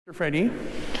Freddie,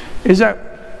 is that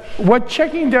what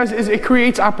checking does is it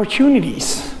creates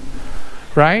opportunities,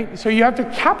 right? So you have to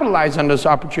capitalize on those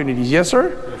opportunities. Yes,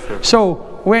 sir? Yes, sir.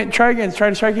 So try again,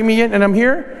 try striking me again, and I'm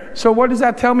here. So what does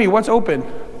that tell me? What's open?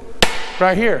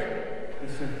 Right here.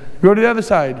 Yes, sir. Go to the other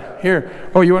side. Here.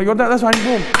 Oh, you want to go down? That's fine.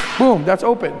 Boom. Boom. That's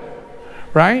open.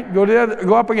 Right? Go to the other,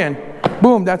 go up again.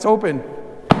 Boom. That's open.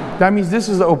 That means this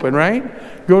is open,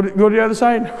 right? Go to the other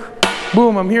side.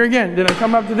 Boom. I'm here again. Then I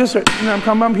come up to this side. And I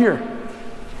come up here.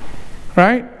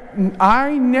 Right?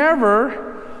 I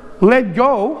never let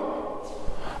go.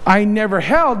 I never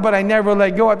held, but I never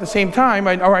let go at the same time.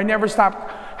 Or I never stopped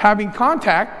having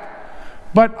contact.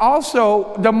 But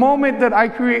also, the moment that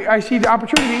I see the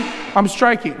opportunity, I'm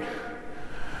striking.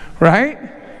 Right?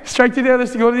 Strike to the other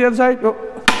side, go to the other side.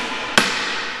 Oh.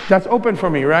 That's open for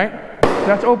me, right?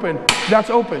 That's open. That's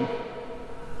open.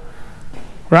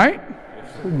 Right?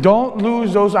 Don't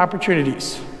lose those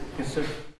opportunities.